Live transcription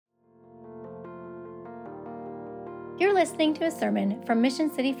You're listening to a sermon from Mission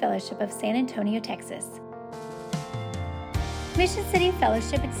City Fellowship of San Antonio, Texas. Mission City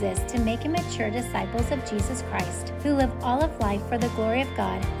Fellowship exists to make and mature disciples of Jesus Christ who live all of life for the glory of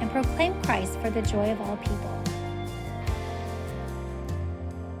God and proclaim Christ for the joy of all people.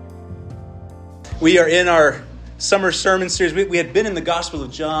 We are in our summer sermon series. We had been in the Gospel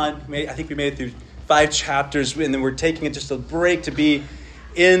of John. I think we made it through 5 chapters, and then we're taking just a break to be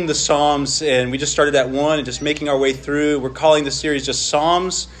in the Psalms, and we just started at 1 and just making our way through. We're calling the series just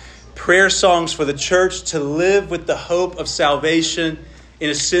Psalms, prayer songs for the church to live with the hope of salvation in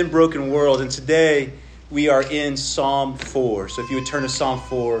a sin-broken world. And today we are in Psalm 4. So if you would turn to Psalm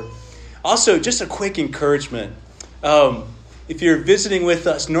 4. Also, just a quick encouragement. If you're visiting with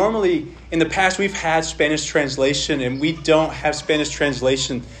us, normally in the past we've had Spanish translation, and we don't have Spanish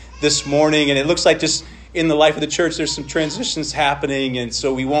translation this morning. And it looks like just in the life of the church, there's some transitions happening, and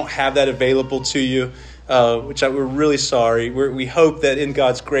so we won't have that available to you, we're really sorry. We hope that in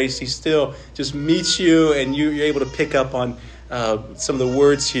God's grace, He still just meets you, and you're able to pick up on some of the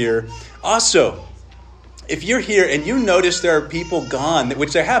words here. Also, if you're here and you notice there are people gone,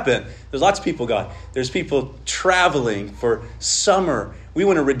 which there have been, there's lots of people gone. There's people traveling for summer. We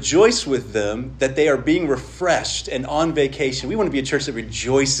want to rejoice with them that they are being refreshed and on vacation. We want to be a church that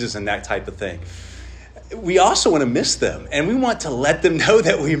rejoices in that type of thing. We also want to miss them, and we want to let them know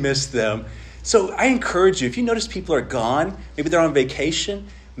that we miss them. So I encourage you, if you notice people are gone, maybe they're on vacation,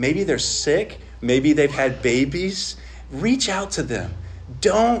 maybe they're sick, maybe they've had babies, reach out to them.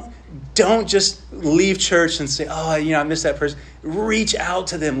 Don't just leave church and say, I miss that person. Reach out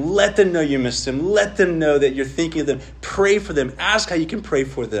to them. Let them know you miss them. Let them know that you're thinking of them. Pray for them. Ask how you can pray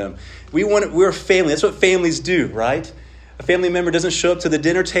for them. We're a family. That's what families do, right? A family member doesn't show up to the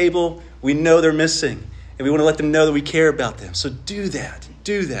dinner table. We know they're missing. And we want to let them know that we care about them. So do that.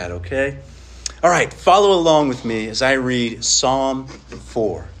 Do that, okay? All right, follow along with me as I read Psalm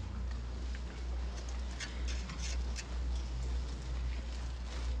 4.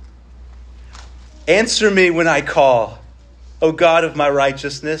 Answer me when I call, O God of my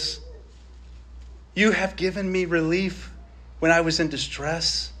righteousness. You have given me relief when I was in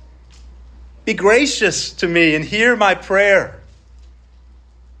distress. Be gracious to me and hear my prayer.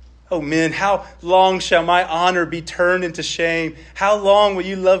 Oh men, how long shall my honor be turned into shame? How long will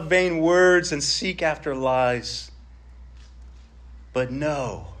you love vain words and seek after lies? But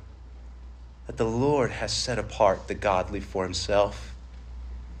know that the Lord has set apart the godly for himself.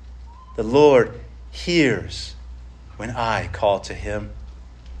 The Lord hears when I call to him.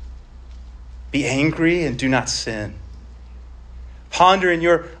 Be angry and do not sin. Ponder in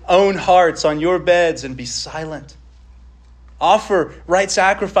your own hearts on your beds and be silent. Offer right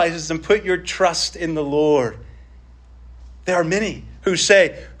sacrifices and put your trust in the Lord. There are many who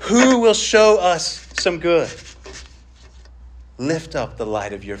say, who will show us some good? Lift up the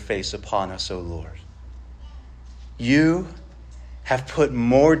light of your face upon us, O Lord. You have put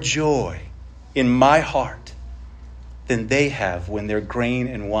more joy in my heart than they have when their grain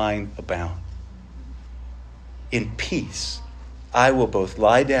and wine abound. In peace, I will both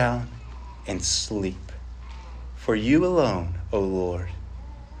lie down and sleep. For you alone, O Lord,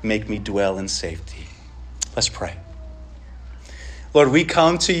 make me dwell in safety. Let's pray. Lord, we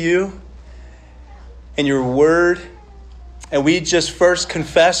come to you and your word, and we just first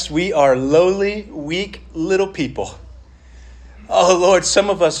confess we are lowly, weak, little people. Oh, Lord,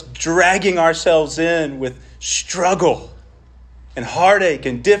 some of us dragging ourselves in with struggle and heartache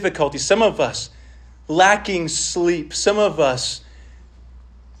and difficulty. Some of us lacking sleep. Some of us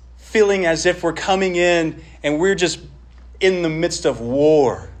feeling as if we're coming in and we're just in the midst of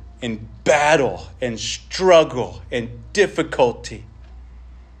war and battle and struggle and difficulty.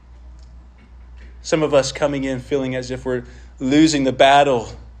 Some of us coming in feeling as if we're losing the battle,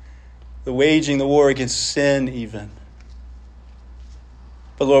 waging the war against sin even.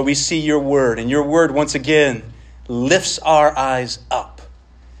 But Lord, we see your word, and your word once again lifts our eyes up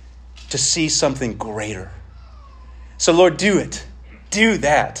to see something greater. So Lord, do it. Do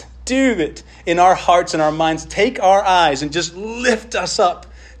that. Do it in our hearts and our minds. Take our eyes and just lift us up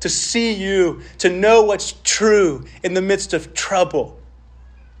to see you, to know what's true in the midst of trouble.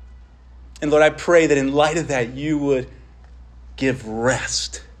 And Lord, I pray that in light of that, you would give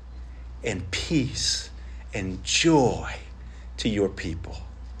rest and peace and joy to your people.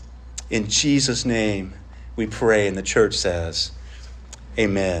 In Jesus' name we pray, and the church says,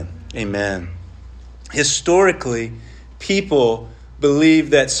 amen. Amen. Historically, people believe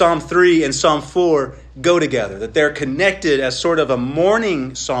that Psalm 3 and Psalm 4 go together, that they're connected as sort of a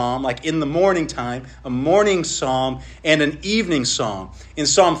morning psalm, like in the morning time, a morning psalm and an evening psalm. In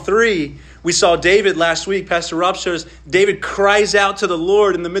Psalm 3, we saw David last week. Pastor Rob showed us David cries out to the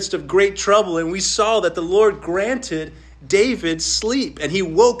Lord in the midst of great trouble, and we saw that the Lord granted David sleep, and he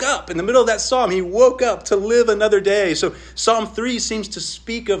woke up. In the middle of that psalm, he woke up to live another day. So Psalm 3 seems to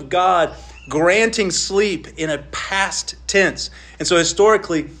speak of God granting sleep in a past tense. And so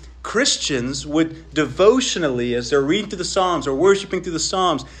historically, Christians would devotionally, as they're reading through the Psalms or worshiping through the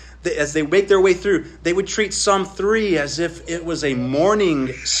Psalms, as they make their way through, they would treat Psalm 3 as if it was a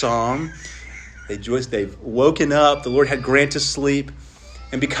morning psalm. They've woken up, the Lord had granted sleep.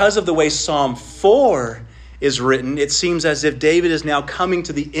 And because of the way Psalm 4 is written, it seems as if David is now coming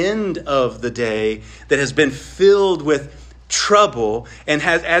to the end of the day that has been filled with trouble, and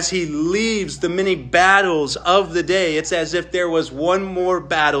as he leaves the many battles of the day, it's as if there was one more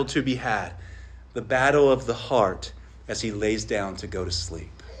battle to be had, the battle of the heart, as he lays down to go to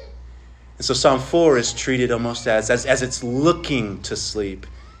sleep. And so Psalm 4 is treated almost as it's looking to sleep,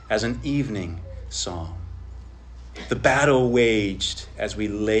 as an evening psalm. The battle waged as we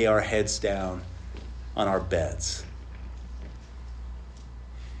lay our heads down on our beds.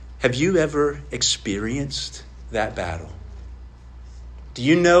 Have you ever experienced that battle? Do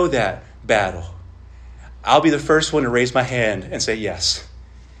you know that battle? I'll be the first one to raise my hand and say yes.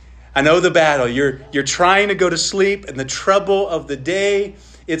 I know the battle. You're trying to go to sleep, and the trouble of the day,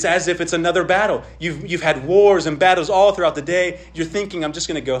 it's as if it's another battle. You've had wars and battles all throughout the day. You're thinking, I'm just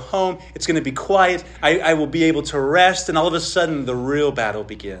going to go home. It's going to be quiet. I will be able to rest. And all of a sudden, the real battle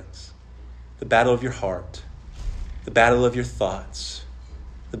begins. The battle of your heart. The battle of your thoughts.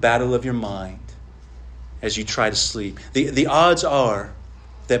 The battle of your mind as you try to sleep. The odds are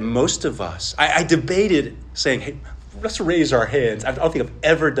that most of us, I debated saying, hey, let's raise our hands. I don't think I've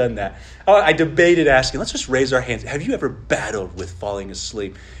ever done that. I debated asking, let's just raise our hands. Have you ever battled with falling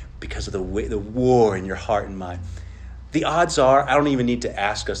asleep because of the war in your heart and mind? The odds are, I don't even need to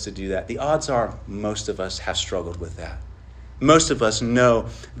ask us to do that. The odds are most of us have struggled with that. Most of us know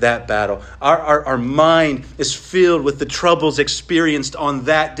that battle. Our mind is filled with the troubles experienced on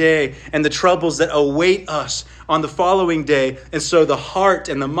that day and the troubles that await us on the following day. And so the heart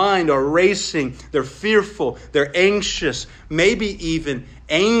and the mind are racing. They're fearful. They're anxious, maybe even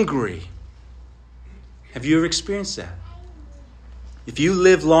angry. Have you ever experienced that? If you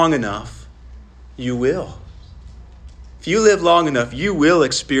live long enough, you will. If you live long enough, you will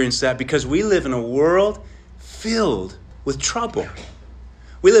experience that, because we live in a world filled with trouble.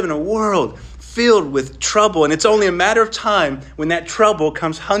 We live in a world filled with trouble, and it's only a matter of time when that trouble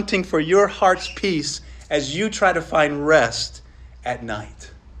comes hunting for your heart's peace as you try to find rest at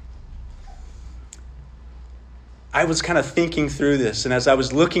night. I was kind of thinking through this, and as I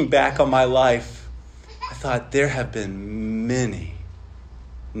was looking back on my life, I thought there have been many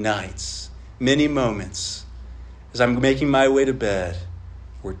nights, many moments as I'm making my way to bed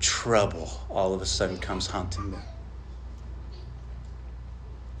where trouble all of a sudden comes hunting me.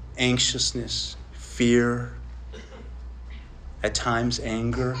 Anxiousness, fear, at times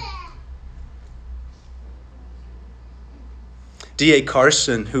anger. D.A.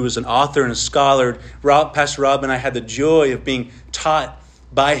 Carson, who was an author and a scholar, Pastor Rob and I had the joy of being taught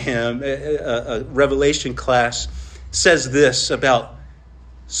by him a Revelation class, says this about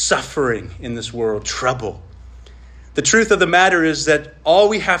suffering in this world, trouble. The truth of the matter is that all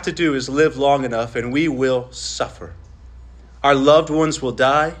we have to do is live long enough and we will suffer. Our loved ones will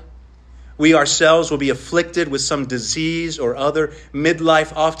die. We ourselves will be afflicted with some disease or other.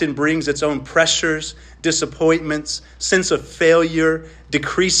 Midlife often brings its own pressures, disappointments, sense of failure,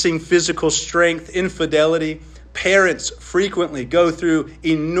 decreasing physical strength, infidelity. Parents frequently go through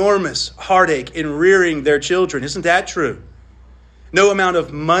enormous heartache in rearing their children. Isn't that true? No amount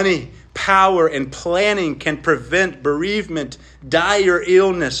of money, power, and planning can prevent bereavement, dire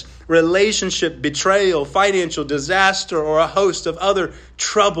illness, relationship betrayal, financial disaster, or a host of other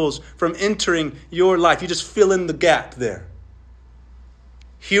troubles from entering your life. You just fill in the gap there.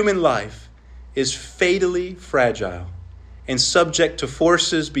 Human life is fatally fragile and subject to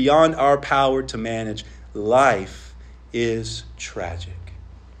forces beyond our power to manage. Life is tragic.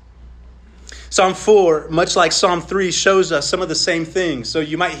 Psalm 4, much like Psalm 3, shows us some of the same things. So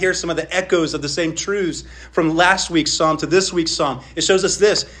you might hear some of the echoes of the same truths from last week's psalm to this week's psalm. It shows us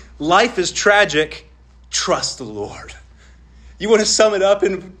this: life is tragic, trust the Lord. You want to sum it up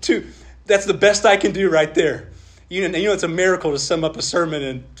in two? That's the best I can do right there. You know, it's a miracle to sum up a sermon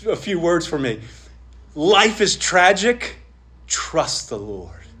in a few words for me. Life is tragic, trust the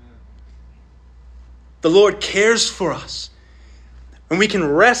Lord. The Lord cares for us. And we can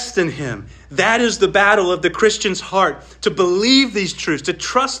rest in him. That is the battle of the Christian's heart, to believe these truths, to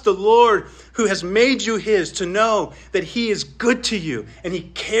trust the Lord who has made you his, to know that he is good to you and he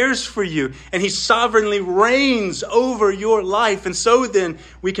cares for you and he sovereignly reigns over your life. And so then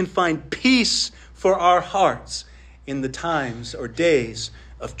we can find peace for our hearts in the times or days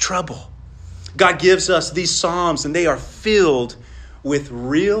of trouble. God gives us these Psalms, and they are filled with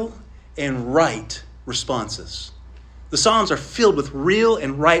real and right responses. The Psalms are filled with real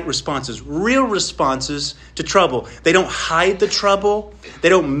and right responses to trouble. They don't hide the trouble. They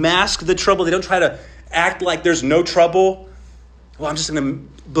don't mask the trouble. They don't try to act like there's no trouble. Well, I'm just going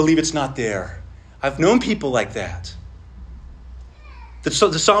to believe it's not there. I've known people like that. The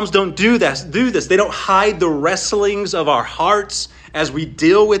Psalms don't do this. They don't hide the wrestlings of our hearts as we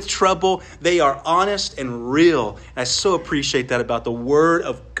deal with trouble. They are honest and real. And I so appreciate that about the Word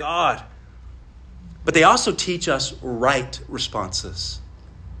of God. But they also teach us right responses.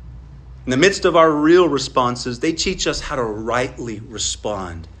 In the midst of our real responses, they teach us how to rightly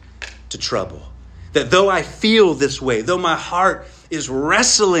respond to trouble. That though I feel this way, though my heart is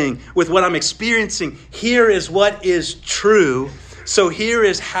wrestling with what I'm experiencing, here is what is true. So here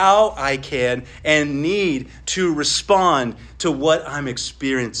is how I can and need to respond to what I'm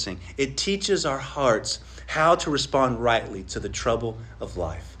experiencing. It teaches our hearts how to respond rightly to the trouble of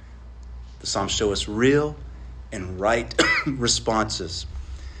life. The Psalms show us real and right responses.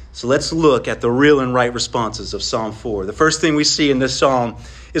 So let's look at the real and right responses of Psalm 4. The first thing we see in this psalm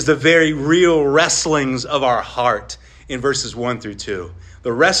is the very real wrestlings of our heart in verses 1 through 2.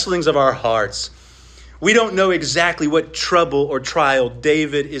 The wrestlings of our hearts. We don't know exactly what trouble or trial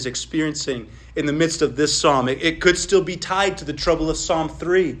David is experiencing in the midst of this psalm. It could still be tied to the trouble of Psalm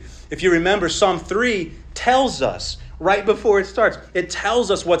 3. If you remember, Psalm 3 tells us right before it starts, it tells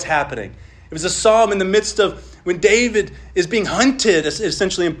us what's happening. It was a psalm in the midst of when David is being hunted,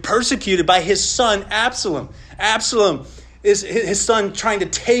 essentially, and persecuted by his son, Absalom. Absalom is his son trying to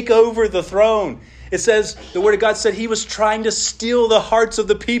take over the throne. It says, the Word of God said he was trying to steal the hearts of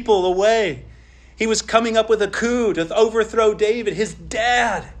the people away. He was coming up with a coup to overthrow David, his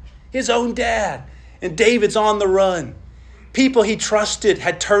dad, his own dad. And David's on the run. People he trusted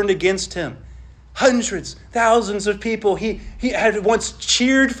had turned against him. Hundreds, thousands of people he had once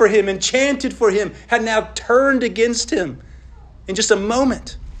cheered for him and chanted for him had now turned against him in just a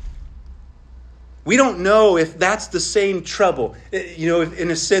moment. We don't know if that's the same trouble. In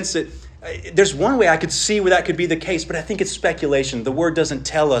a sense that there's one way I could see where that could be the case, but I think it's speculation. The Word doesn't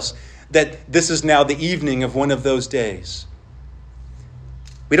tell us that this is now the evening of one of those days.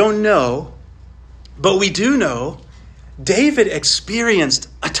 We don't know, but we do know David experienced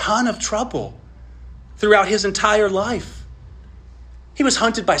a ton of trouble throughout his entire life. He was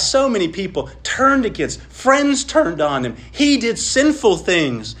hunted by so many people, turned against, friends turned on him. He did sinful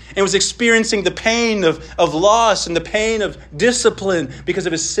things and was experiencing the pain of loss and the pain of discipline because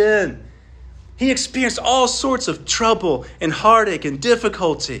of his sin. He experienced all sorts of trouble and heartache and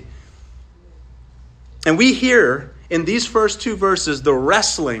difficulty. And we hear in these first two verses the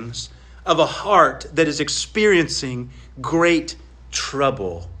wrestlings of a heart that is experiencing great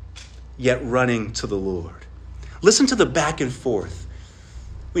trouble, yet running to the Lord. Listen to the back and forth.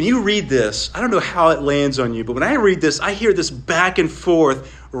 When you read this, I don't know how it lands on you, but when I read this, I hear this back and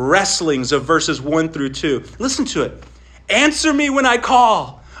forth wrestlings of verses 1 through 2. Listen to it. Answer me when I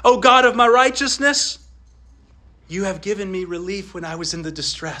call, O God of my righteousness. You have given me relief when I was in the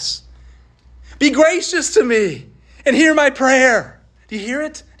distress. Be gracious to me and hear my prayer. Do you hear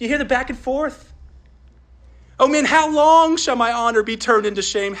it? Do you hear the back and forth? Oh men, how long shall my honor be turned into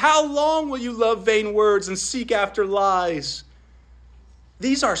shame? How long will you love vain words and seek after lies?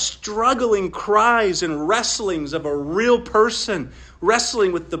 These are struggling cries and wrestlings of a real person,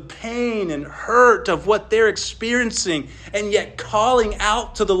 wrestling with the pain and hurt of what they're experiencing, and yet calling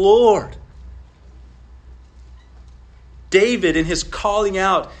out to the Lord. David, in his calling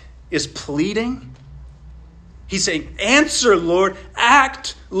out, is pleading. He's saying, answer, Lord.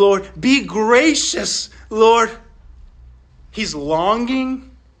 Act, Lord. Be gracious, Lord. He's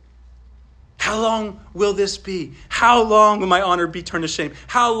longing. How long will this be? How long will my honor be turned to shame?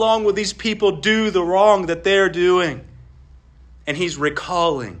 How long will these people do the wrong that they're doing? And he's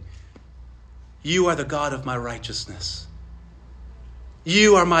recalling, you are the God of my righteousness.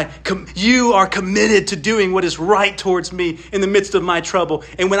 You are committed to doing what is right towards me in the midst of my trouble.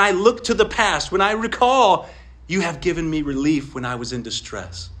 And when I look to the past, when I recall, you have given me relief when I was in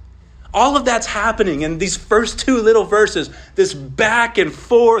distress. All of that's happening in these first two little verses, this back and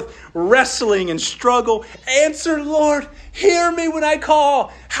forth wrestling and struggle. Answer, Lord, hear me when I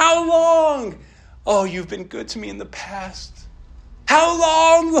call. How long? Oh, you've been good to me in the past. How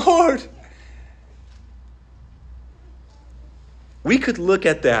long, Lord? We could look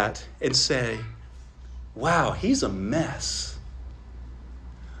at that and say, wow, he's a mess.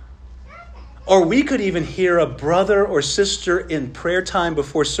 Or we could even hear a brother or sister in prayer time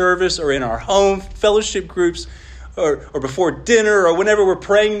before service or in our home fellowship groups or before dinner or whenever we're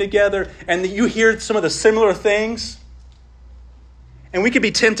praying together, and you hear some of the similar things. And we could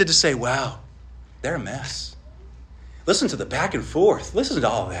be tempted to say, wow, they're a mess. Listen to the back and forth. Listen to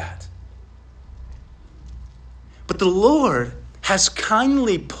all that. But the Lord has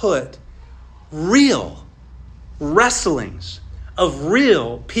kindly put real wrestlings of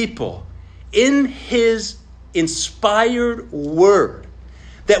real people in his inspired word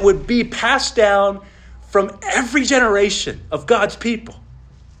that would be passed down from every generation of God's people.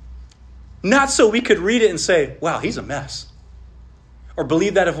 Not so we could read it and say, wow, he's a mess. Or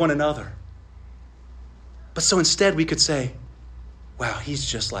believe that of one another. But so instead we could say, wow, he's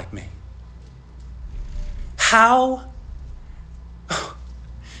just like me. How?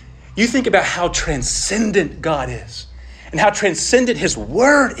 You think about how transcendent God is and how transcendent his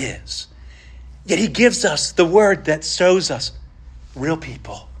word is. Yet he gives us the word that shows us real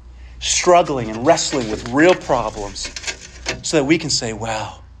people struggling and wrestling with real problems so that we can say,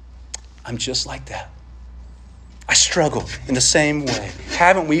 wow, I'm just like that. I struggle in the same way.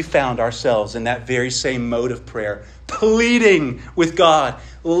 Haven't we found ourselves in that very same mode of prayer, pleading with God,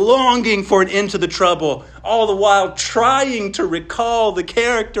 longing for an end to the trouble, all the while trying to recall the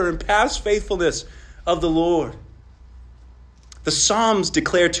character and past faithfulness of the Lord? The Psalms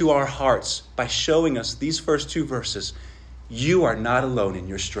declare to our hearts by showing us these first two verses, you are not alone in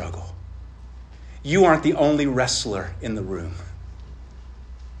your struggle. You aren't the only wrestler in the room.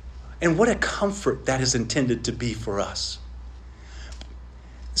 And what a comfort that is intended to be for us.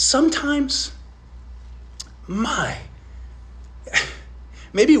 Sometimes,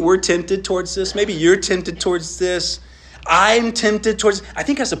 maybe we're tempted towards this. Maybe you're tempted towards this. I'm tempted towards, I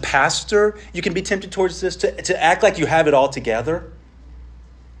think as a pastor, you can be tempted towards this, to act like you have it all together.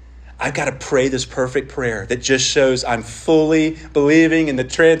 I've got to pray this perfect prayer that just shows I'm fully believing in the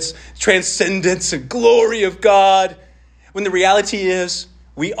transcendence and glory of God. When the reality is,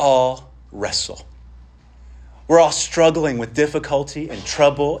 we all wrestle. We're all struggling with difficulty and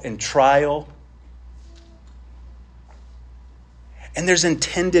trouble and trial. And there's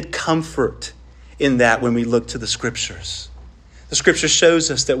intended comfort in that when we look to the scriptures. The scripture shows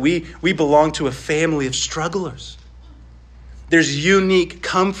us that we belong to a family of strugglers. There's unique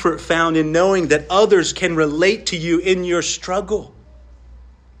comfort found in knowing that others can relate to you in your struggle.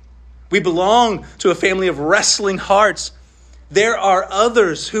 We belong to a family of wrestling hearts. There are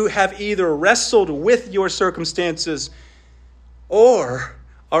others who have either wrestled with your circumstances or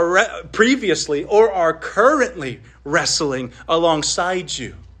are previously or are currently wrestling alongside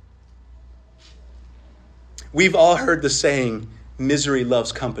you. We've all heard the saying, misery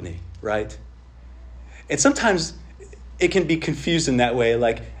loves company, right? And sometimes it can be confused in that way,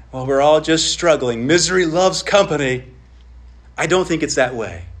 like, well, we're all just struggling. Misery loves company. I don't think it's that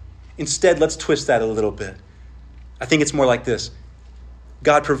way. Instead, let's twist that a little bit. I think it's more like this.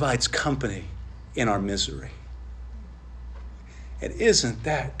 God provides company in our misery. And isn't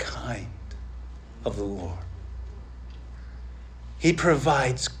that kind of the Lord? He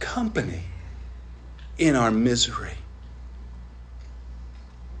provides company in our misery.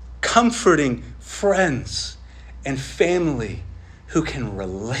 Comforting friends and family who can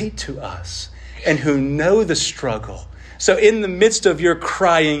relate to us and who know the struggle. So in the midst of your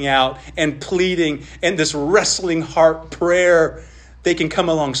crying out and pleading and this wrestling heart prayer, they can come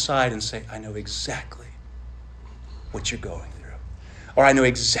alongside and say, I know exactly what you're going through. Or I know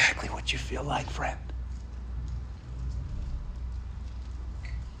exactly what you feel like, friend.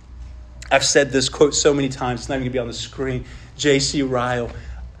 I've said this quote so many times, it's not even going to be on the screen. J.C. Ryle,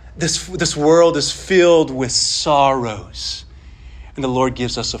 this world is filled with sorrows, and the Lord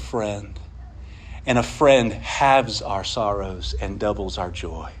gives us a friend. And a friend halves our sorrows and doubles our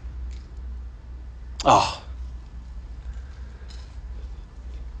joy. Oh.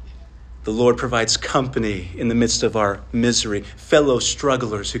 The Lord provides company in the midst of our misery, fellow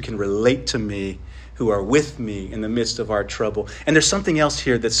strugglers who can relate to me, who are with me in the midst of our trouble. And there's something else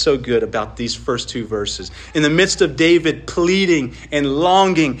here that's so good about these first two verses. In the midst of David pleading and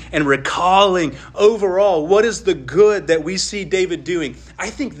longing and recalling overall, what is the good that we see David doing?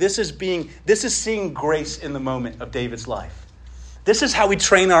 I think this is seeing grace in the moment of David's life. This is how we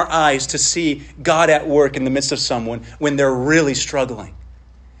train our eyes to see God at work in the midst of someone when they're really struggling.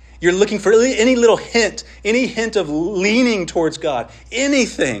 You're looking for any little hint, any hint of leaning towards God,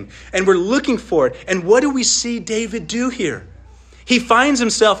 anything. And we're looking for it. And what do we see David do here? He finds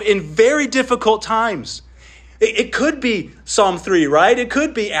himself in very difficult times. It could be Psalm 3, right? It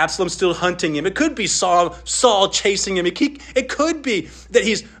could be Absalom still hunting him. It could be Saul chasing him. It could be that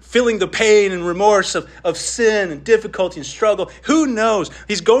he's feeling the pain and remorse of sin and difficulty and struggle. Who knows?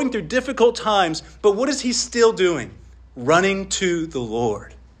 He's going through difficult times, but what is he still doing? Running to the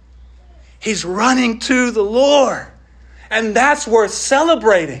Lord. He's running to the Lord. And that's worth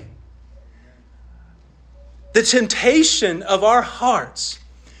celebrating. The temptation of our hearts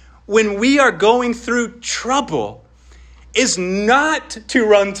when we are going through trouble is not to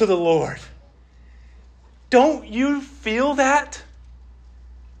run to the Lord. Don't you feel that?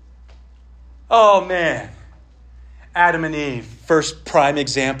 Oh man, Adam and Eve, first prime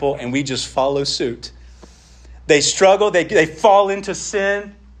example, and we just follow suit. They struggle, they fall into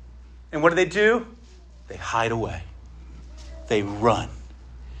sin, and what do? They hide away. They run.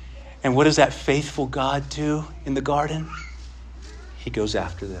 And what does that faithful God do in the garden? He goes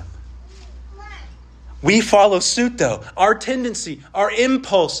after them. We follow suit though. Our tendency, our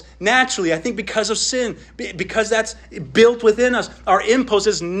impulse, naturally, I think because of sin, because that's built within us, our impulse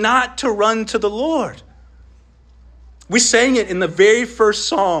is not to run to the Lord. We sang it in the very first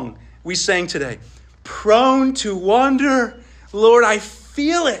song we sang today. Prone to wander, Lord, I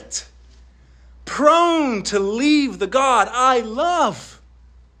feel it. Prone to leave the God I love.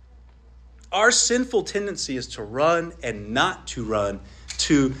 Our sinful tendency is to run and not to run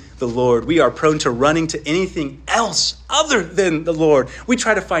to the Lord. We are prone to running to anything else other than the Lord. We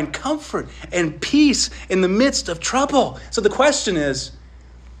try to find comfort and peace in the midst of trouble. So the question is,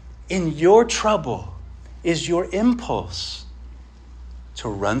 in your trouble, is your impulse to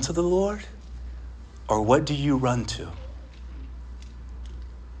run to the Lord? Or what do you run to?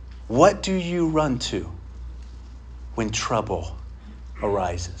 What do you run to when trouble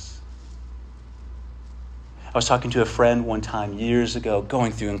arises? I was talking to a friend one time years ago,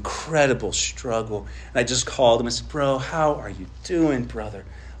 going through incredible struggle. And I just called him and said, bro, how are you doing, brother?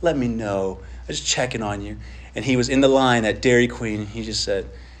 Let me know. I'm just checking on you. And he was in the line at Dairy Queen. He just said,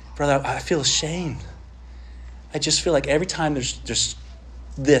 brother, I feel ashamed. I just feel like every time there's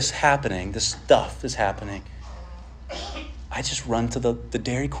this happening, this stuff is happening, I just run to the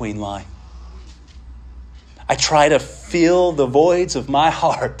Dairy Queen line. I try to fill the voids of my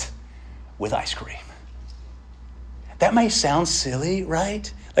heart with ice cream. That may sound silly,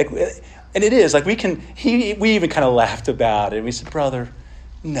 right? And it is. We even kind of laughed about it. We said, brother,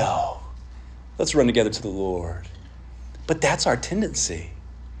 no. Let's run together to the Lord. But that's our tendency.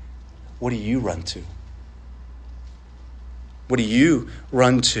 What do you run to? What do you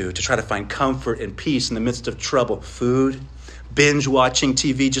run to try to find comfort and peace in the midst of trouble? Food, binge watching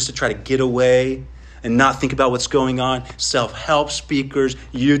TV just to try to get away and not think about what's going on. Self-help speakers,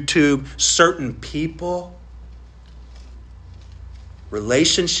 YouTube, certain people.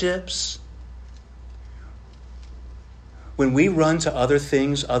 Relationships. When we run to other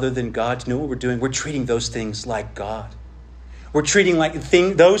things other than God, do you know what we're doing? We're treating those things like God. We're treating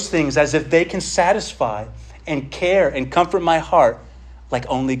those things as if they can satisfy and care and comfort my heart like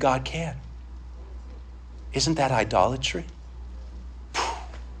only God can. Isn't that idolatry?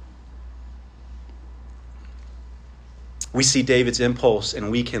 We see David's impulse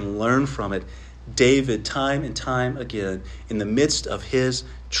and we can learn from it. David, time and time again, in the midst of his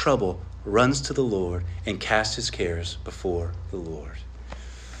trouble, runs to the Lord and casts his cares before the Lord.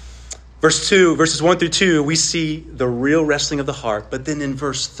 Verses 1 through 2, we see the real wrestling of the heart. But then in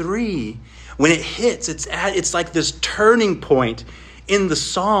verse 3, when it hits, it's like this turning point in the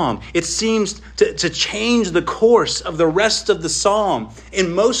psalm. It seems to change the course of the rest of the psalm.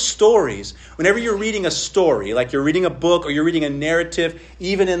 In most stories, whenever you're reading a story, like you're reading a book or you're reading a narrative,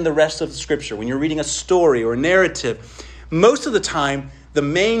 even in the rest of the scripture, when you're reading a story or a narrative, most of the time, the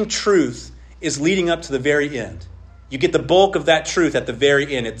main truth is leading up to the very end. You get the bulk of that truth at the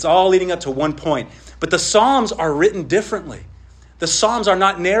very end. It's all leading up to one point. But the Psalms are written differently. The Psalms are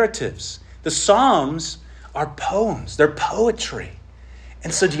not narratives. The Psalms are poems. They're poetry.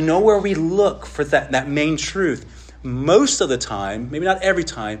 And so do you know where we look for that main truth? Most of the time, maybe not every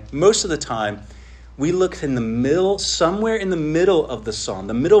time, most of the time, we look in the middle, somewhere in the middle of the psalm,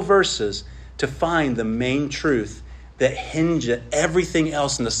 the middle verses, to find the main truth that everything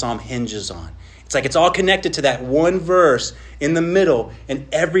else in the psalm hinges on. It's like it's all connected to that one verse in the middle, and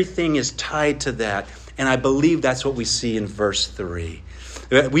everything is tied to that. And I believe that's what we see in verse 3.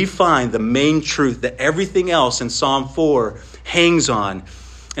 We find the main truth that everything else in Psalm 4 hangs on.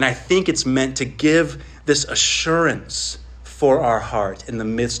 And I think it's meant to give this assurance for our heart in the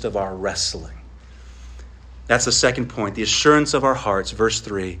midst of our wrestling. That's the second point, the assurance of our hearts, verse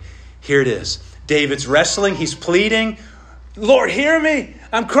 3. Here it is. David's wrestling, he's pleading. Lord, hear me.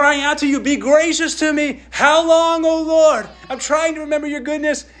 I'm crying out to you. Be gracious to me. How long, O Lord? I'm trying to remember your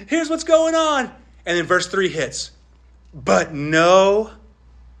goodness. Here's what's going on. And then verse 3 hits. But know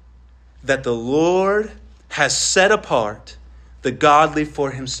that the Lord has set apart the godly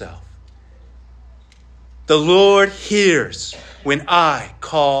for himself. The Lord hears when I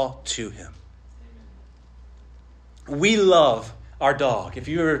call to him. We love our dog. If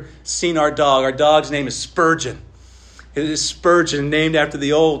you've ever seen our dog's name is Spurgeon. It is Spurgeon, named after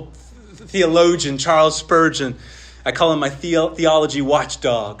the old theologian Charles Spurgeon. I call him my theology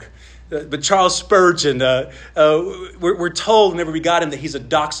watchdog. But Charles Spurgeon, we're told whenever we got him that he's a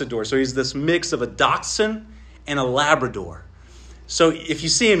doxador. So he's this mix of a dachshund and a Labrador. So if you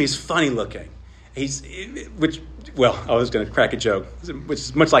see him, he's funny looking. I was going to crack a joke, which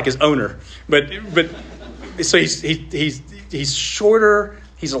is much like his owner. But so he's shorter,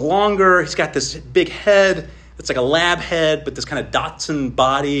 he's longer, he's got this big head. It's like a lab head, but this kind of dachshund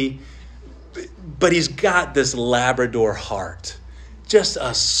body. But he's got this Labrador heart. Just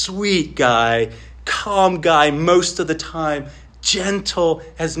a sweet guy, calm guy most of the time, gentle,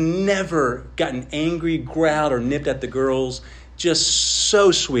 has never gotten angry, growled, or nipped at the girls. Just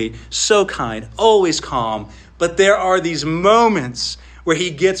so sweet, so kind, always calm. But there are these moments where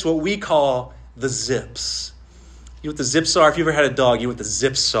he gets what we call the zips. You know what the zips are? If you've ever had a dog, you know what the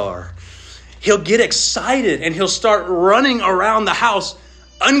zips are. He'll get excited and he'll start running around the house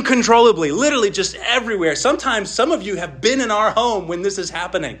uncontrollably, literally just everywhere. Sometimes some of you have been in our home when this is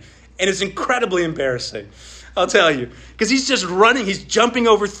happening, and it's incredibly embarrassing. I'll tell you, because he's just running. He's jumping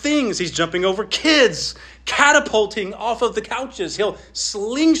over things. He's jumping over kids, catapulting off of the couches. He'll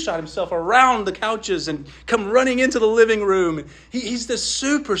slingshot himself around the couches and come running into the living room. He's this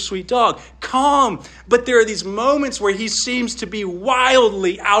super sweet dog, calm. But there are these moments where he seems to be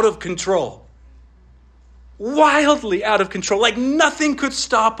wildly out of control. Wildly out of control, like nothing could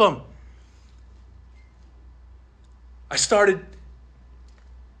stop him. I started,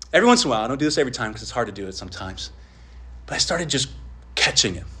 every once in a while, I don't do this every time because it's hard to do it sometimes, but I started just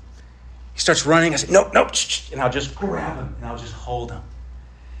catching him. He starts running, I say, no, and I'll just grab him and I'll just hold him.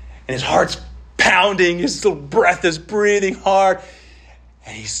 And his heart's pounding, his little breath is breathing hard,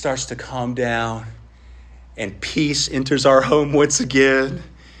 and he starts to calm down, and peace enters our home once again.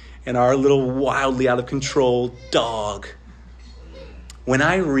 And our little wildly out of control dog. When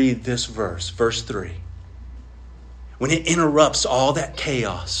I read this verse 3, when it interrupts all that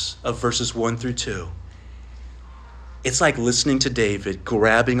chaos of verses 1 through 2, it's like listening to David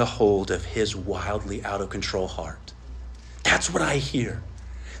grabbing a hold of his wildly out of control heart. That's what I hear.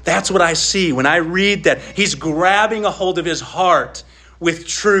 That's what I see when I read that. He's grabbing a hold of his heart with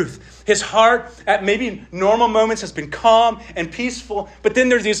truth. His heart at maybe normal moments has been calm and peaceful, but then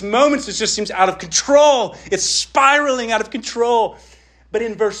there's these moments that just seems out of control. It's spiraling out of control. But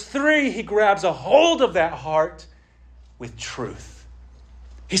in verse 3, he grabs a hold of that heart with truth.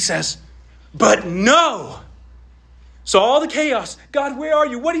 He says, but know. So all the chaos, God, where are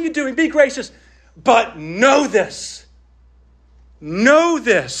you? What are you doing? Be gracious. But know this. Know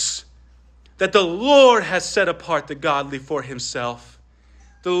this, that the Lord has set apart the godly for himself.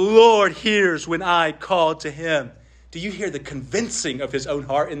 The Lord hears when I call to him. Do you hear the convincing of his own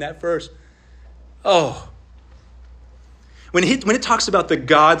heart in that verse? Oh. When it talks about the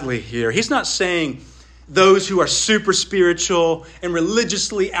godly here, he's not saying those who are super spiritual and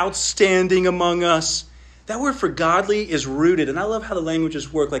religiously outstanding among us. That word for godly is rooted, and I love how the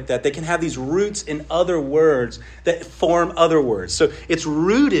languages work like that. They can have these roots in other words that form other words. So it's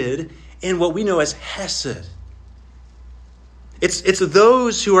rooted in what we know as hesed. It's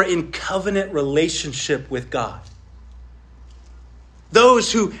those who are in covenant relationship with God.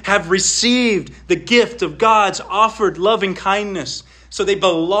 Those who have received the gift of God's offered loving kindness. So they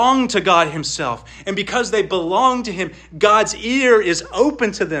belong to God himself. And because they belong to him, God's ear is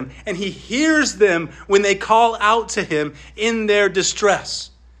open to them. And he hears them when they call out to him in their distress.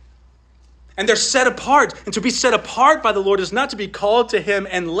 And they're set apart. And to be set apart by the Lord is not to be called to him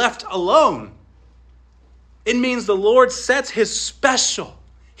and left alone. It means the Lord sets his special,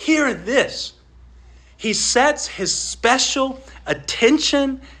 hear this, he sets his special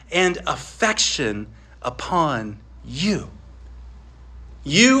attention and affection upon you.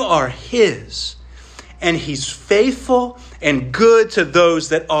 You are his, and he's faithful and good to those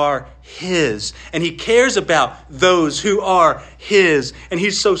that are his. And he cares about those who are his. And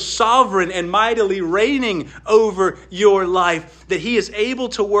he's so sovereign and mightily reigning over your life that he is able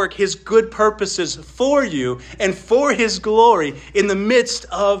to work his good purposes for you and for his glory in the midst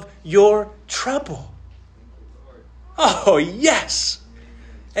of your trouble. Oh, yes.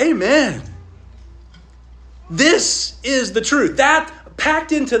 Amen. This is the truth. That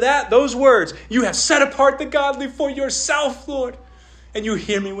packed into those words, you have set apart the godly for yourself, Lord. And you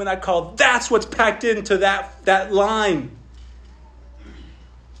hear me when I call. That's what's packed into that line.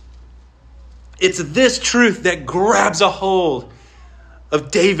 It's this truth that grabs a hold of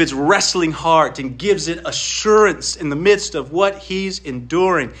David's wrestling heart and gives it assurance in the midst of what he's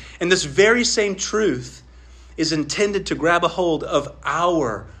enduring. And this very same truth is intended to grab a hold of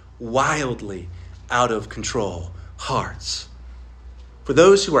our wildly out of control hearts. For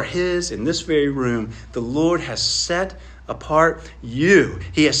those who are his in this very room, the Lord has set apart you.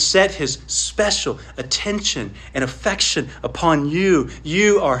 He has set his special attention and affection upon you.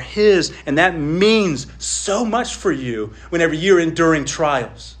 You are his, and that means so much for you whenever you're enduring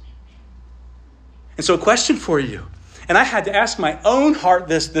trials. And so a question for you, and I had to ask my own heart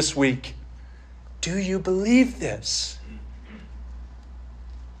this week. Do you believe this?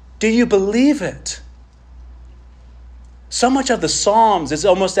 Do you believe it? So much of the Psalms is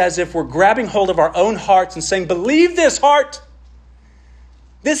almost as if we're grabbing hold of our own hearts and saying, believe this, heart.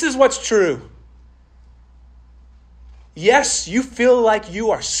 This is what's true. Yes, you feel like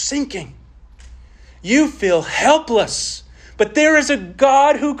you are sinking. You feel helpless. But there is a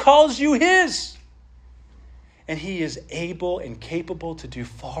God who calls you his. And he is able and capable to do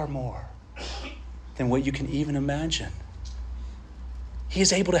far more than what you can even imagine. He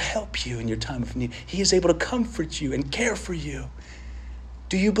is able to help you in your time of need. He is able to comfort you and care for you.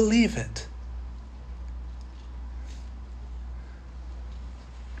 Do you believe it?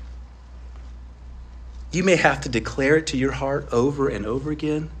 You may have to declare it to your heart over and over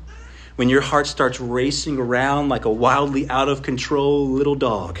again. When your heart starts racing around like a wildly out of control little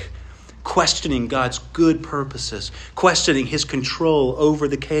dog, questioning God's good purposes, questioning his control over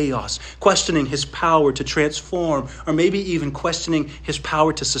the chaos, questioning his power to transform, or maybe even questioning his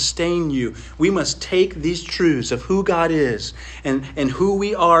power to sustain you. We must take these truths of who God is and who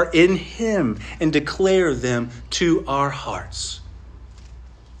we are in him and declare them to our hearts.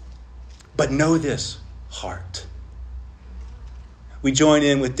 But know this, heart. We join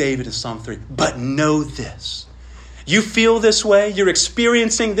in with David in Psalm 3. But know this. You feel this way, you're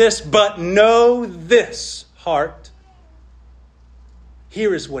experiencing this, but know this, heart.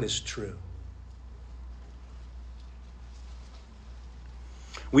 Here is what is true.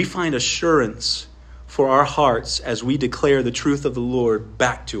 We find assurance for our hearts as we declare the truth of the Lord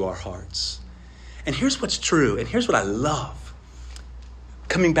back to our hearts. And here's what's true, and here's what I love.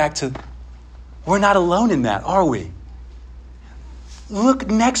 Coming back to, we're not alone in that, are we? Look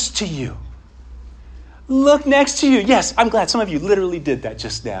next to you. Look next to you. Yes, I'm glad some of you literally did that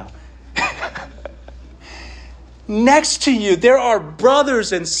just now. Next to you, there are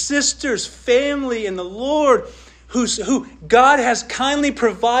brothers and sisters, family in the Lord who God has kindly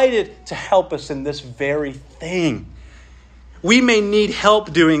provided to help us in this very thing. We may need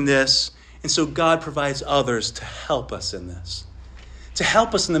help doing this, and so God provides others to help us in this. To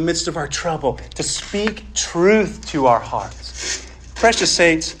help us in the midst of our trouble, to speak truth to our hearts. Precious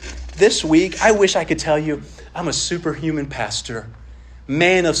saints, this week, I wish I could tell you I'm a superhuman pastor,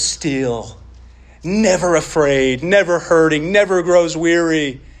 man of steel, never afraid, never hurting, never grows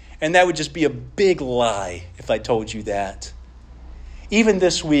weary. And that would just be a big lie if I told you that. Even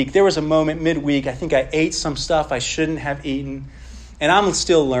this week, there was a moment midweek, I think I ate some stuff I shouldn't have eaten. And I'm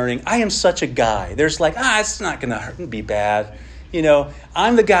still learning. I am such a guy. There's like, it's not going to be bad. You know,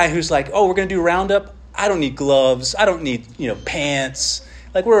 I'm the guy who's like, we're going to do Roundup. I don't need gloves. I don't need, pants.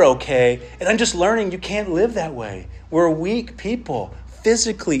 Like, we're okay. And I'm just learning you can't live that way. We're weak people,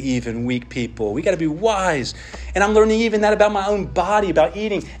 physically even weak people. We got to be wise. And I'm learning even that about my own body, about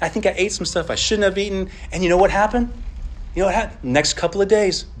eating. I think I ate some stuff I shouldn't have eaten. And you know what happened? Next couple of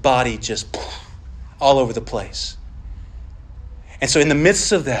days, body just all over the place. And so in the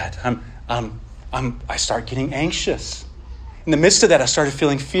midst of that, I start getting anxious. In the midst of that, I started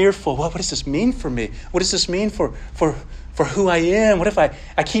feeling fearful. What does this mean for me? What does this mean for who I am? What if I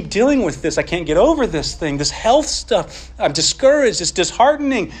keep dealing with this? I can't get over this thing, this health stuff. I'm discouraged. It's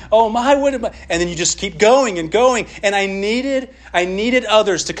disheartening. Oh my, what am I? And then you just keep going and going. And I needed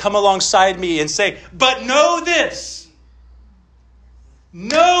others to come alongside me and say, but know this.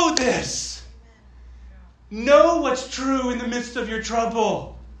 Know this. Know what's true in the midst of your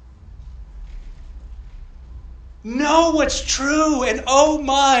trouble. Know what's true, and oh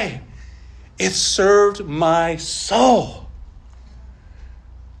my, it served my soul.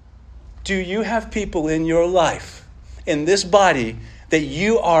 Do you have people in your life, in this body, that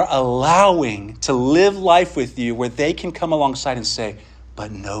you are allowing to live life with you where they can come alongside and say,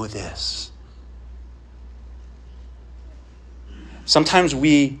 but know this? Sometimes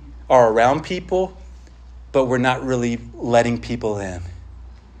we are around people but we're not really letting people in.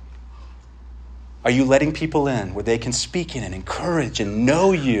 Are you letting people in where they can speak in and encourage and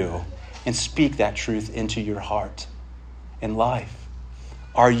know you and speak that truth into your heart and life?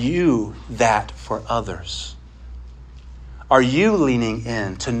 Are you that for others? Are you leaning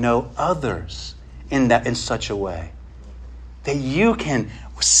in to know others in such a way that you can,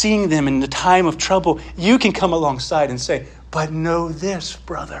 seeing them in the time of trouble, you can come alongside and say, but know this,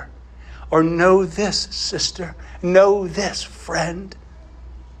 brother, or know this, sister, know this, friend.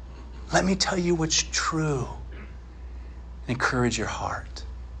 Let me tell you what's true. Encourage your heart.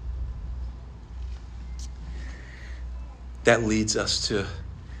 That leads us to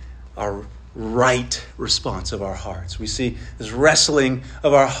our right response of our hearts. We see this wrestling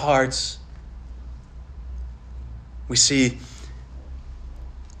of our hearts. We see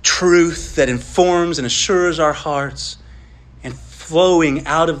truth that informs and assures our hearts, and flowing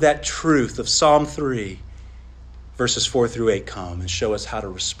out of that truth of Psalm 3, verses 4 through 8 come and show us how to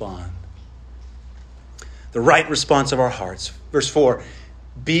respond. The right response of our hearts. Verse 4,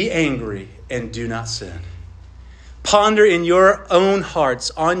 be angry and do not sin. Ponder in your own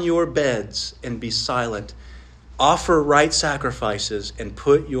hearts on your beds and be silent. Offer right sacrifices and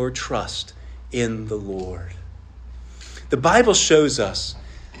put your trust in the Lord. The Bible shows us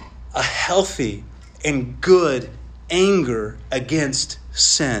a healthy and good anger against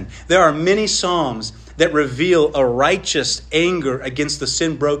sin. There are many Psalms that reveal a righteous anger against the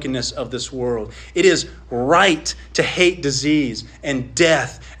sin brokenness of this world. It is right to hate disease and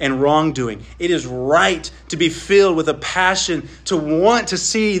death and wrongdoing. It is right to be filled with a passion to want to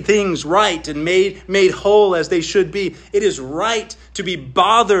see things right and made whole as they should be. It is right to be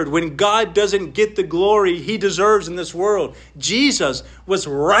bothered when God doesn't get the glory he deserves in this world. Jesus was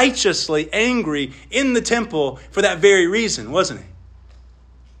righteously angry in the temple for that very reason, wasn't he?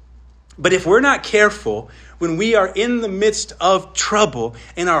 But if we're not careful, when we are in the midst of trouble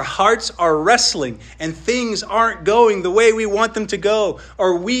and our hearts are wrestling and things aren't going the way we want them to go,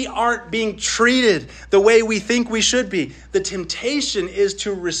 or we aren't being treated the way we think we should be, the temptation is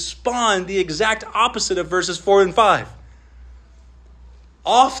to respond the exact opposite of verses 4 and 5.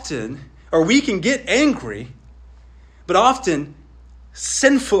 Often, or we can get angry, but often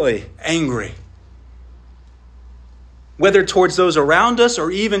sinfully angry. Whether towards those around us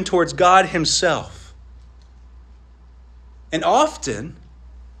or even towards God himself. And often,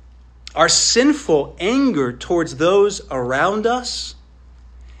 our sinful anger towards those around us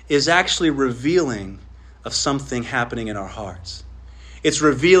is actually revealing of something happening in our hearts. It's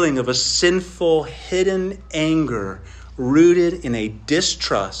revealing of a sinful, hidden anger rooted in a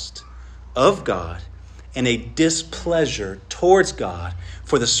distrust of God and a displeasure towards God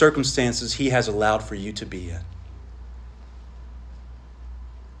for the circumstances he has allowed for you to be in.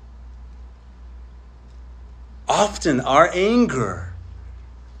 Often our anger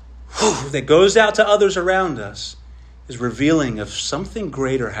that goes out to others around us is revealing of something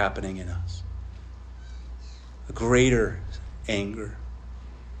greater happening in us. A greater anger,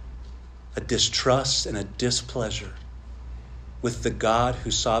 a distrust and a displeasure with the God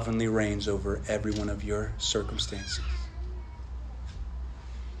who sovereignly reigns over every one of your circumstances.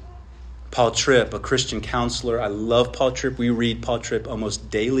 Paul Tripp, a Christian counselor. I love Paul Tripp. We read Paul Tripp almost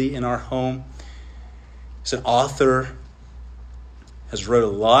daily in our home. He's an author, has wrote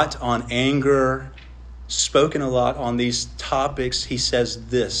a lot on anger, spoken a lot on these topics. He says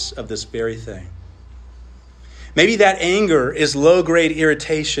this of this very thing. Maybe that anger is low-grade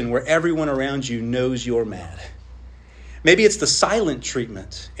irritation where everyone around you knows you're mad. Maybe it's the silent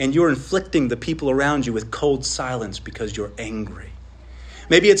treatment and you're inflicting the people around you with cold silence because you're angry.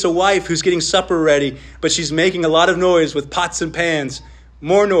 Maybe it's a wife who's getting supper ready, but she's making a lot of noise with pots and pans,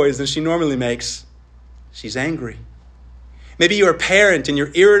 more noise than she normally makes. She's angry. Maybe you're a parent and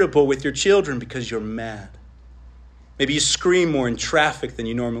you're irritable with your children because you're mad. Maybe you scream more in traffic than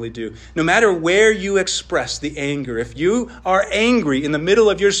you normally do. No matter where you express the anger, if you are angry in the middle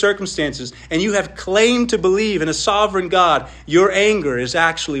of your circumstances and you have claimed to believe in a sovereign God, your anger is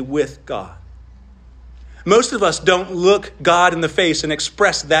actually with God. Most of us don't look God in the face and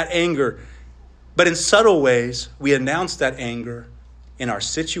express that anger, but in subtle ways, we announce that anger in our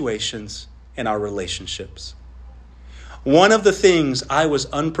situations and our relationships. One of the things I was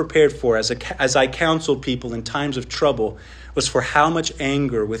unprepared for as I counseled people in times of trouble was for how much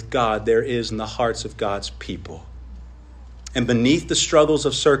anger with God there is in the hearts of God's people. And beneath the struggles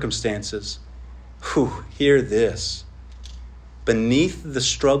of circumstances, hear this. Beneath the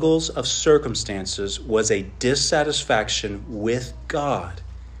struggles of circumstances was a dissatisfaction with God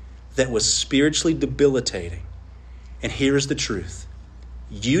that was spiritually debilitating. And here is the truth.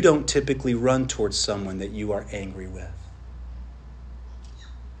 you don't typically run towards someone that you are angry with.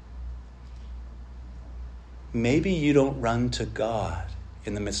 Maybe you don't run to God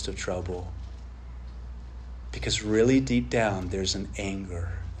in the midst of trouble because really deep down there's an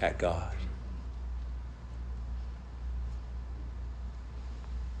anger at God.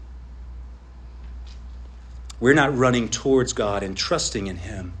 We're not running towards God and trusting in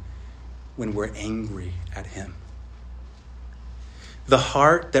Him when we're angry at Him. The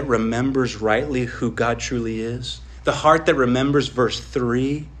heart that remembers rightly who God truly is, the heart that remembers verse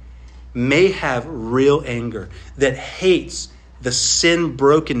 3, may have real anger that hates the sin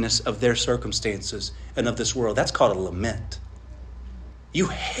brokenness of their circumstances and of this world. That's called a lament. You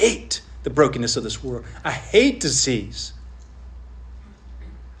hate the brokenness of this world. I hate disease.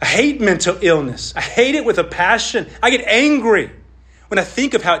 I hate mental illness. I hate it with a passion. I get angry when I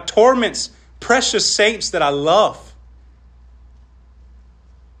think of how it torments precious saints that I love.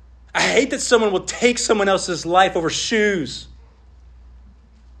 I hate that someone will take someone else's life over shoes.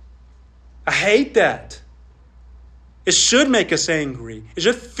 I hate that. It should make us angry. It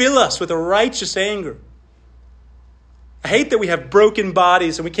should fill us with a righteous anger. I hate that we have broken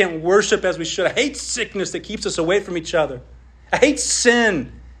bodies and we can't worship as we should. I hate sickness that keeps us away from each other. I hate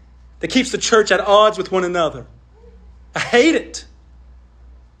sin that keeps the church at odds with one another. I hate it.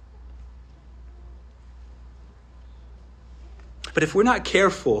 But if we're not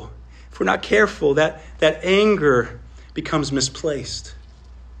careful, that anger becomes misplaced.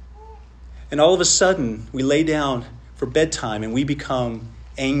 And all of a sudden, we lay down for bedtime and we become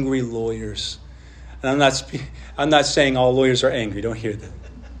angry lawyers. And I'm not saying all lawyers are angry. Don't hear that.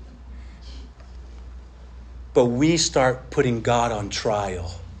 But we start putting God on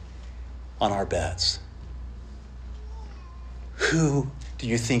trial on our beds. Who do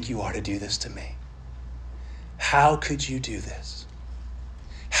you think you are to do this to me? How could you do this?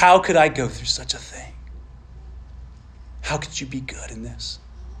 How could I go through such a thing? How could you be good in this?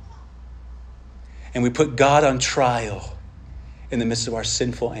 And we put God on trial in the midst of our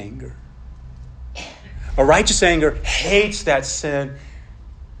sinful anger. A righteous anger hates that sin.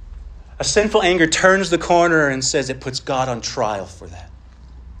 A sinful anger turns the corner and says it puts God on trial for that.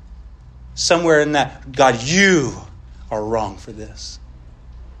 Somewhere in that, God, you are wrong for this.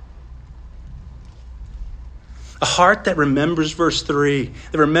 A heart that remembers verse 3,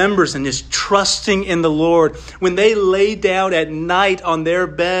 that remembers and is trusting in the Lord. When they lay down at night on their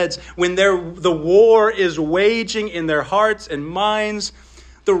beds, when the war is waging in their hearts and minds,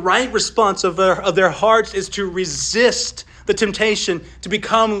 the right response of their hearts is to resist the temptation to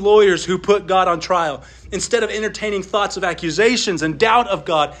become lawyers who put God on trial. Instead of entertaining thoughts of accusations and doubt of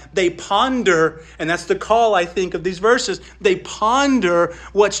God, they ponder, and that's the call, I think, of these verses, they ponder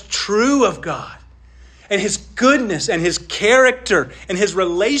what's true of God. And His goodness and His character and His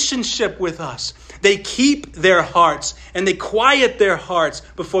relationship with us. They keep their hearts and they quiet their hearts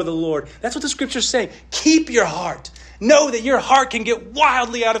before the Lord. That's what the scriptures say. Keep your heart. Know that your heart can get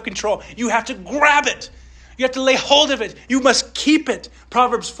wildly out of control. You have to grab it. You have to lay hold of it. You must keep it.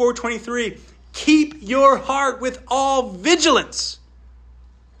 Proverbs 4:23. Keep your heart with all vigilance,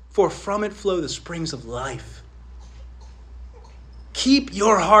 for from it flow the springs of life. Keep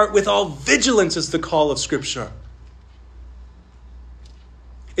your heart with all vigilance is the call of Scripture.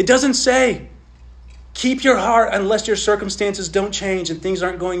 It doesn't say, keep your heart unless your circumstances don't change and things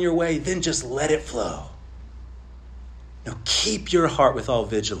aren't going your way, then just let it flow. No, keep your heart with all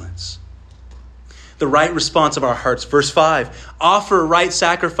vigilance. The right response of our hearts. Verse 5, offer right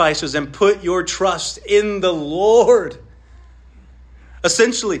sacrifices and put your trust in the Lord.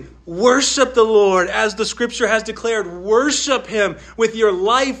 Essentially, worship the Lord as the scripture has declared. Worship Him with your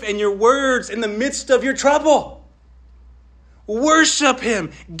life and your words in the midst of your trouble. Worship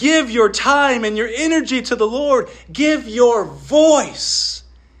Him. Give your time and your energy to the Lord. Give your voice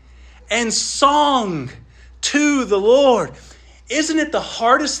and song to the Lord. Isn't it the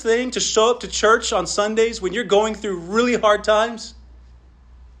hardest thing to show up to church on Sundays when you're going through really hard times?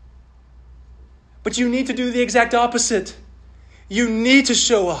 But you need to do the exact opposite. You need to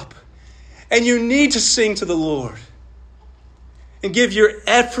show up and you need to sing to the Lord and give your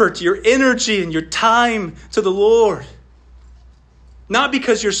effort, your energy, and your time to the Lord. Not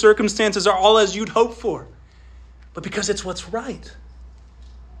because your circumstances are all as you'd hope for, but because it's what's right.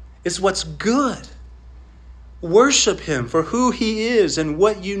 It's what's good. Worship Him for who He is and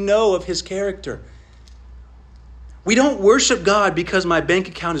what you know of His character. We don't worship God because my bank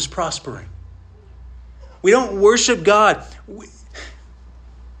account is prospering. We don't worship God.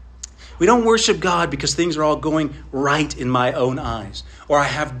 We don't worship God because things are all going right in my own eyes or I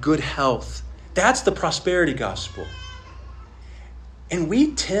have good health. That's the prosperity gospel. And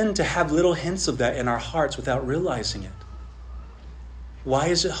we tend to have little hints of that in our hearts without realizing it. Why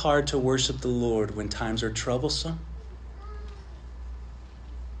is it hard to worship the Lord when times are troublesome?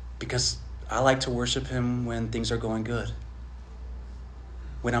 Because I like to worship him when things are going good,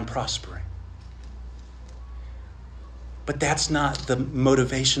 when I'm prospering. But that's not the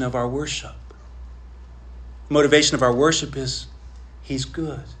motivation of our worship. Motivation of our worship is he's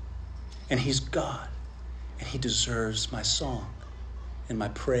good and he's God and he deserves my song and my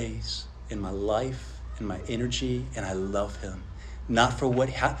praise and my life and my energy, and I love him. Not for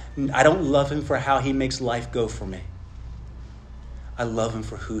I don't love him for how he makes life go for me. I love him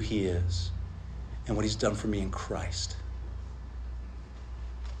for who he is and what he's done for me in Christ.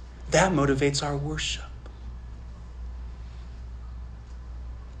 That motivates our worship.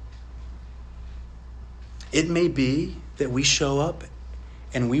 It may be that we show up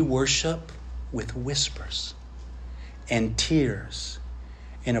and we worship with whispers and tears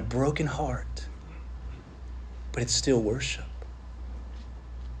and a broken heart, but it's still worship,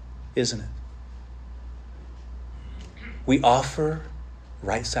 isn't it? We offer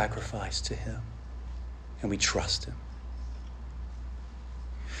right sacrifice to him and we trust him.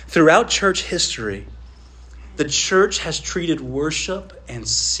 Throughout church history, the church has treated worship and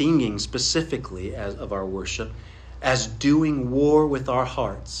singing specifically of our worship as doing war with our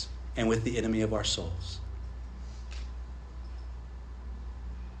hearts and with the enemy of our souls.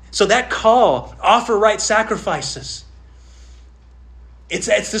 So that call, offer right sacrifices,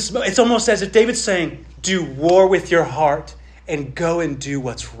 it's almost as if David's saying, do war with your heart and go and do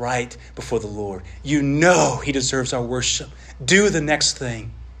what's right before the Lord. You know he deserves our worship. Do the next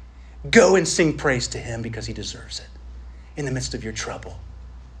thing. Go and sing praise to him because he deserves it in the midst of your trouble.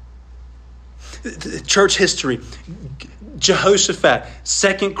 Church history, Jehoshaphat,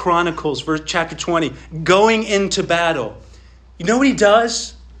 2 Chronicles, chapter 20, going into battle. You know what he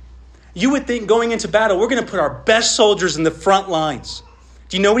does? You would think going into battle, we're going to put our best soldiers in the front lines.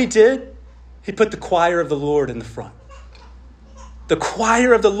 Do you know what he did? He put the choir of the Lord in the front. The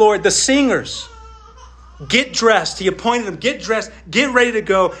choir of the Lord, the singers. Get dressed. He appointed them, get dressed, get ready to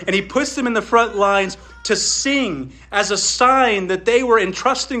go. And he puts them in the front lines to sing as a sign that they were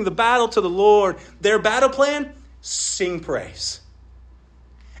entrusting the battle to the Lord. Their battle plan? Sing praise.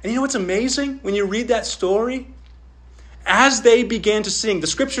 And you know what's amazing? When you read that story, as they began to sing, the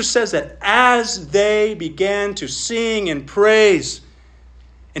scripture says that as they began to sing and praise,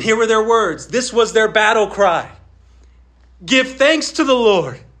 and here were their words. This was their battle cry. Give thanks to the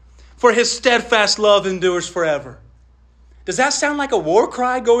Lord, for his steadfast love endures forever. Does that sound like a war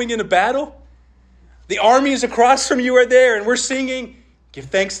cry going into battle? The armies across from you are there and we're singing, give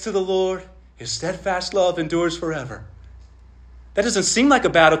thanks to the Lord, his steadfast love endures forever. That doesn't seem like a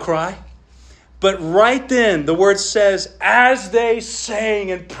battle cry. But right then, the word says, as they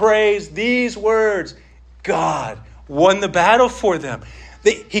sang and praised these words, God won the battle for them.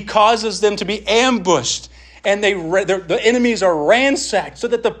 He causes them to be ambushed. And the enemies are ransacked so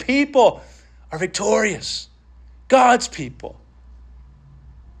that the people are victorious. God's people.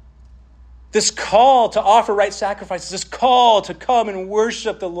 This call to offer right sacrifices, this call to come and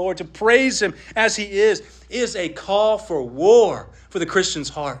worship the Lord, to praise him as he is a call for war for the Christian's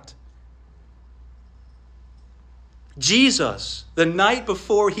heart. Jesus, the night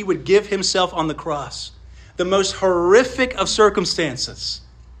before he would give himself on the cross, the most horrific of circumstances,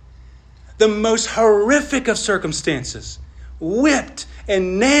 whipped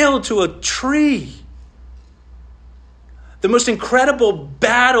and nailed to a tree. The most incredible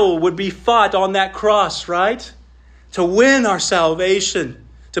battle would be fought on that cross, right? To win our salvation,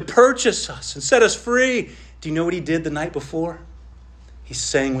 to purchase us and set us free. Do you know what he did the night before? He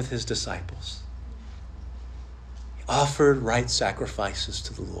sang with his disciples. He offered right sacrifices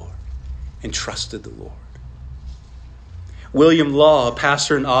to the Lord and trusted the Lord. William Law, a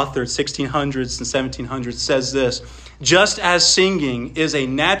pastor and author in 1600s and 1700s, says this: just as singing is a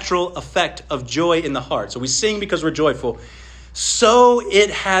natural effect of joy in the heart, so we sing because we're joyful, so it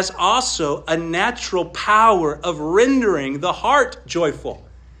has also a natural power of rendering the heart joyful.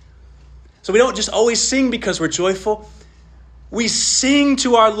 So we don't just always sing because we're joyful. We sing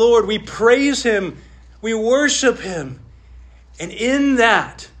to our Lord, we praise him, we worship him. And in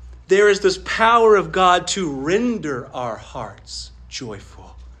that, there is this power of God to render our hearts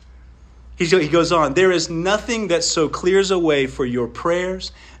joyful. He goes on, there is nothing that so clears a way for your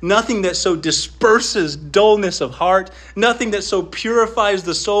prayers, nothing that so disperses dullness of heart, nothing that so purifies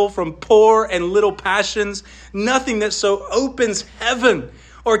the soul from poor and little passions, nothing that so opens heaven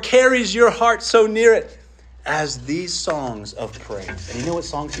or carries your heart so near it as these songs of praise. And you know what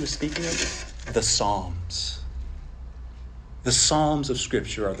songs he was speaking of? The Psalms. The Psalms of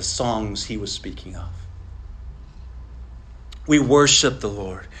Scripture are the songs he was speaking of. We worship the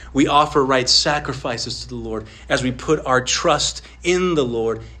Lord. We offer right sacrifices to the Lord as we put our trust in the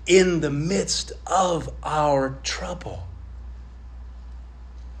Lord in the midst of our trouble.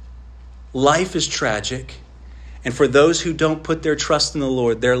 Life is tragic, and for those who don't put their trust in the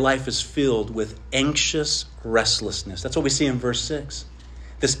Lord, their life is filled with anxious restlessness. That's what we see in verse 6.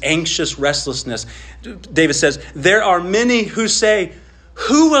 This anxious restlessness. David says, there are many who say,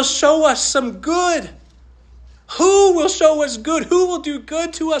 who will show us some good? Who will show us good? Who will do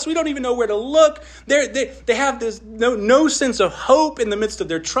good to us? We don't even know where to look. They have this no sense of hope in the midst of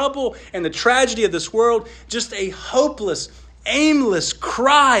their trouble and the tragedy of this world. Just a hopeless, aimless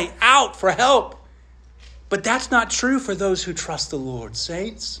cry out for help. But that's not true for those who trust the Lord,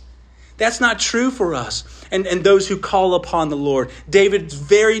 saints. That's not true for us and those who call upon the Lord. David's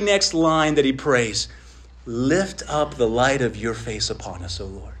very next line that he prays, lift up the light of your face upon us, O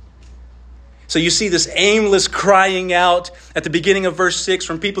Lord. So you see this aimless crying out at the beginning of verse 6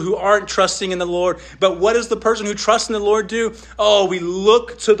 from people who aren't trusting in the Lord. But what does the person who trusts in the Lord do? Oh, we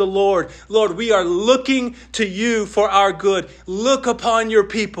look to the Lord. Lord, we are looking to you for our good. Look upon your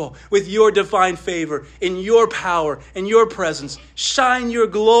people with your divine favor, in your power, in your presence. Shine your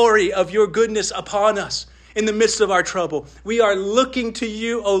glory of your goodness upon us in the midst of our trouble. We are looking to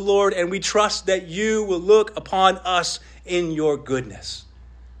you, O Lord, and we trust that you will look upon us in your goodness.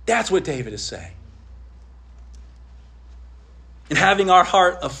 That's what David is saying. And having our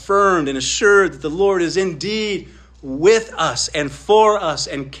heart affirmed and assured that the Lord is indeed with us and for us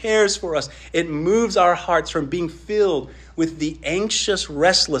and cares for us, it moves our hearts from being filled with the anxious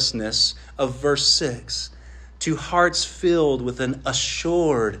restlessness of verse 6 to hearts filled with an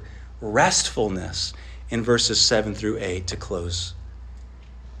assured restfulness in verses 7 through 8 to close.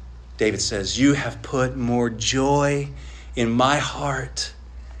 David says, you have put more joy in my heart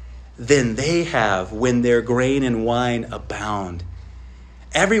than they have when their grain and wine abound.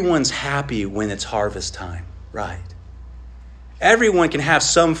 Everyone's happy when it's harvest time, right? Everyone can have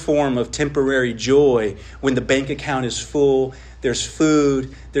some form of temporary joy when the bank account is full, there's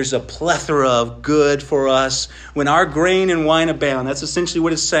food, there's a plethora of good for us. When our grain and wine abound, that's essentially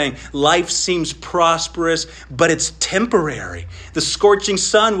what it's saying. Life seems prosperous, but it's temporary. The scorching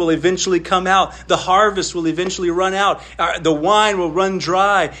sun will eventually come out. The harvest will eventually run out. The wine will run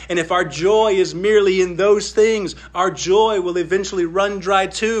dry. And if our joy is merely in those things, our joy will eventually run dry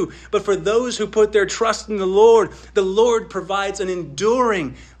too. But for those who put their trust in the Lord provides an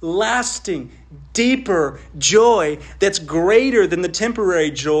enduring, lasting, deeper joy that's greater than the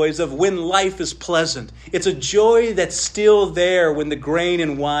temporary joys of when life is pleasant. It's a joy that's still there when the grain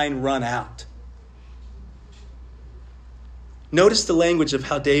and wine run out. Notice the language of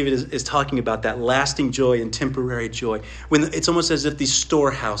how David is talking about that lasting joy and temporary joy. When it's almost as if these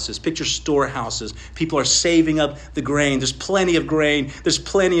storehouses, picture storehouses, people are saving up the grain. There's plenty of grain. There's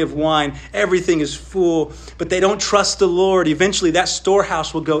plenty of wine. Everything is full, but they don't trust the Lord. Eventually that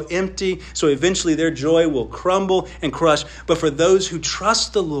storehouse will go empty. So eventually their joy will crumble and crush. But for those who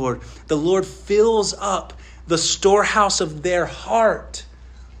trust the Lord fills up the storehouse of their heart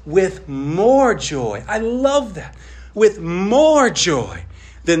with more joy. I love that. With more joy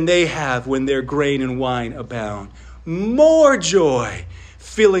than they have when their grain and wine abound. More joy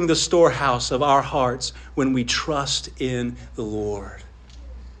filling the storehouse of our hearts when we trust in the Lord.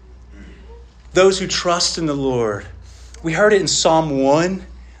 Those who trust in the Lord, we heard it in Psalm 1.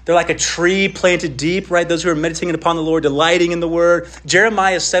 They're like a tree planted deep, right? Those who are meditating upon the Lord, delighting in the word.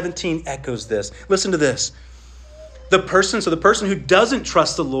 Jeremiah 17 echoes this. Listen to this. The person who doesn't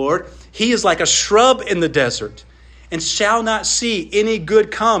trust the Lord, he is like a shrub in the desert, and shall not see any good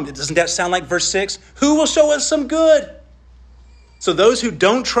come. Doesn't that sound like verse 6? Who will show us some good? So those who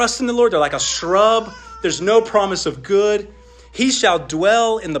don't trust in the Lord, they're like a shrub. There's no promise of good. He shall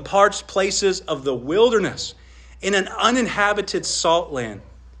dwell in the parched places of the wilderness, in an uninhabited salt land.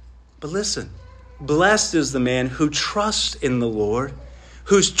 But listen, blessed is the man who trusts in the Lord,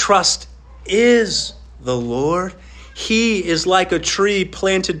 whose trust is the Lord. He is like a tree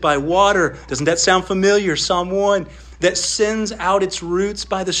planted by water. Doesn't that sound familiar? Psalm 1, that sends out its roots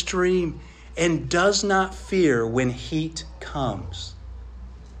by the stream and does not fear when heat comes.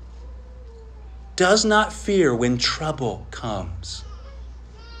 Does not fear when trouble comes.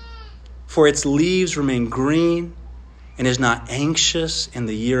 For its leaves remain green and is not anxious in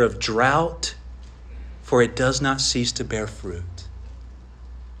the year of drought, for it does not cease to bear fruit.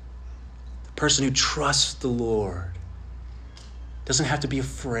 The person who trusts the Lord doesn't have to be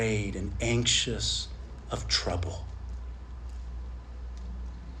afraid and anxious of trouble.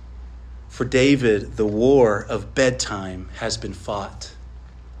 For David, the war of bedtime has been fought,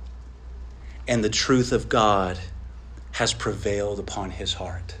 and the truth of God has prevailed upon his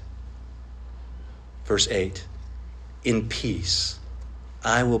heart. Verse 8, in peace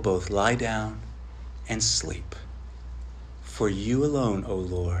I will both lie down and sleep. For you alone, O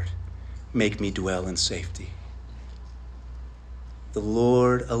Lord, make me dwell in safety. The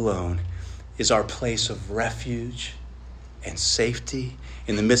Lord alone is our place of refuge and safety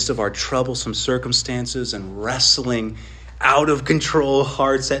in the midst of our troublesome circumstances and wrestling out of control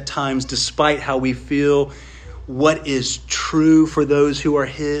hearts at times, despite how we feel. What is true for those who are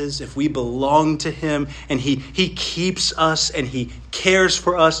his, if we belong to him, and he keeps us and he cares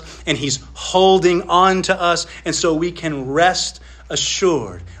for us and he's holding on to us, and so we can rest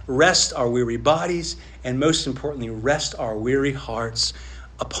assured, rest our weary bodies, and most importantly, rest our weary hearts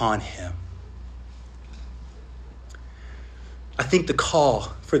upon him. I think the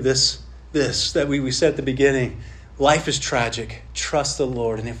call for this that we said at the beginning, life is tragic, trust the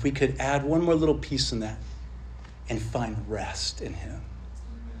Lord. And if we could add one more little piece in that and find rest in him.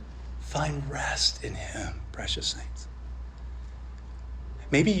 Find rest in him, precious saints.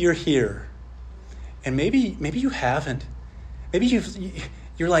 Maybe you're here and maybe you haven't. Maybe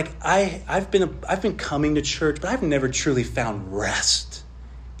you're like, I've been coming to church, but I've never truly found rest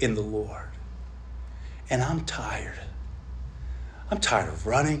in the Lord. And I'm tired. I'm tired of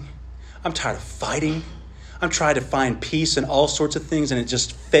running. I'm tired of fighting. I'm trying to find peace in all sorts of things, and it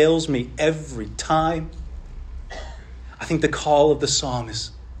just fails me every time. I think the call of the psalm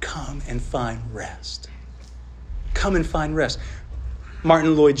is come and find rest. Come and find rest.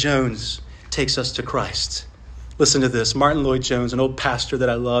 Martin Lloyd-Jones takes us to Christ. Listen to this. Martin Lloyd-Jones, an old pastor that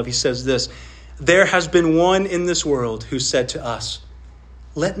I love, he says this: there has been one in this world who said to us,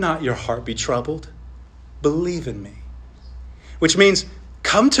 let not your heart be troubled. Believe in me. Which means,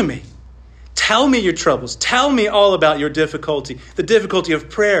 come to me. Tell me your troubles. Tell me all about your difficulty, the difficulty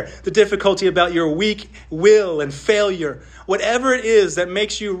of prayer, the difficulty about your weak will and failure. Whatever it is that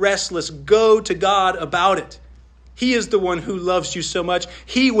makes you restless, go to God about it. He is the one who loves you so much.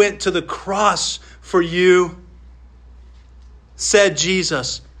 He went to the cross for you. Said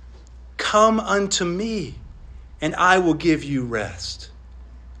Jesus, come unto me, and I will give you rest.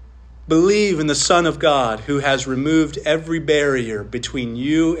 Believe in the Son of God, who has removed every barrier between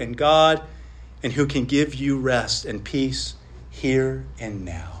you and God, and who can give you rest and peace here and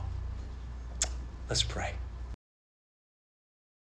now. Let's pray.